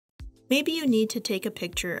Maybe you need to take a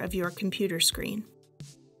picture of your computer screen.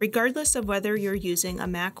 Regardless of whether you're using a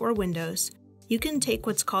Mac or Windows, you can take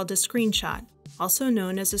what's called a screenshot, also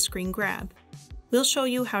known as a screen grab. We'll show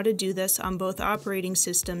you how to do this on both operating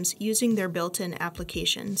systems using their built-in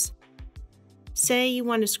applications. Say you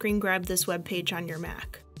want to screen grab this web page on your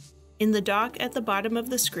Mac. In the dock at the bottom of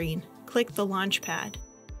the screen, click the Launchpad.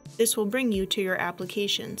 This will bring you to your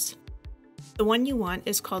applications. The one you want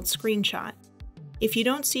is called Screenshot. If you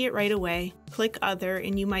don't see it right away, click Other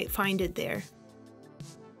and you might find it there.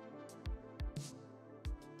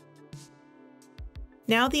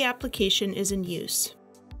 Now the application is in use.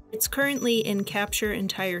 It's currently in Capture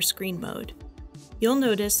Entire Screen mode. You'll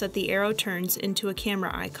notice that the arrow turns into a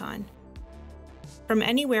camera icon. From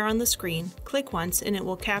anywhere on the screen, click once and it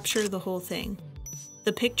will capture the whole thing.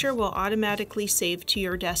 The picture will automatically save to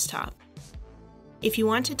your desktop. If you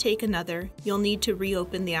want to take another, you'll need to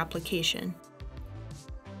reopen the application.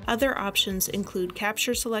 Other options include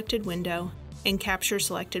Capture Selected Window and Capture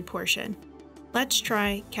Selected Portion. Let's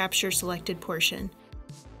try Capture Selected Portion.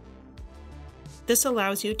 This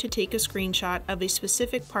allows you to take a screenshot of a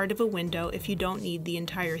specific part of a window if you don't need the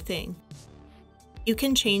entire thing. You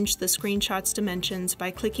can change the screenshot's dimensions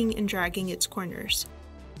by clicking and dragging its corners.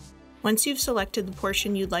 Once you've selected the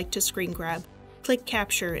portion you'd like to screen grab, click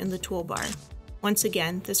Capture in the toolbar. Once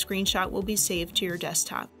again, the screenshot will be saved to your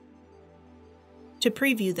desktop. To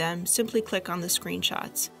preview them, simply click on the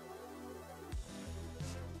screenshots.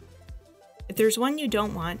 If there's one you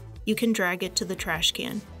don't want, you can drag it to the trash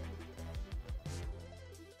can.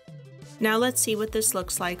 Now let's see what this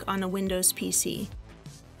looks like on a Windows PC.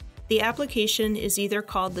 The application is either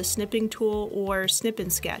called the Snipping tool or Snip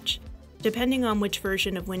and Sketch, depending on which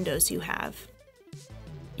version of Windows you have.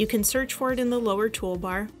 You can search for it in the lower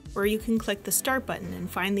toolbar, or you can click the Start button and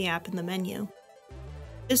find the app in the menu.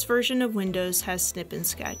 This version of Windows has Snip and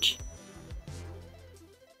Sketch.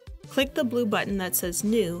 Click the blue button that says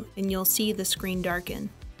New and you'll see the screen darken.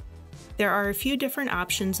 There are a few different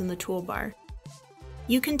options in the toolbar.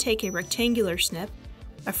 You can take a rectangular snip,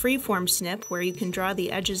 a freeform snip where you can draw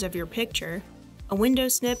the edges of your picture, a window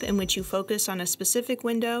snip in which you focus on a specific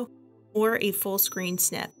window, or a full screen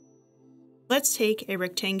snip. Let's take a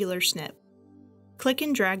rectangular snip. Click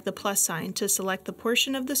and drag the plus sign to select the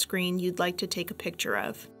portion of the screen you'd like to take a picture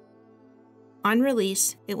of. On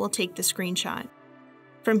release, it will take the screenshot.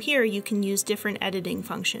 From here, you can use different editing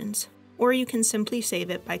functions, or you can simply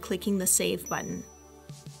save it by clicking the Save button.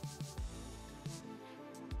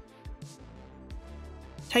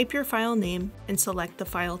 Type your file name and select the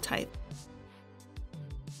file type.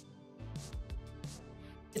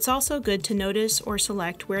 It's also good to notice or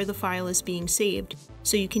select where the file is being saved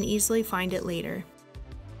so you can easily find it later.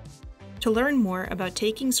 To learn more about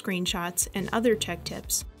taking screenshots and other tech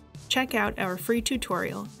tips, check out our free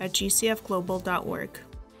tutorial at gcfglobal.org.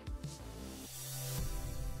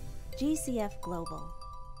 GCF Global,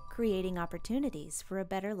 creating opportunities for a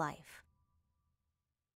better life.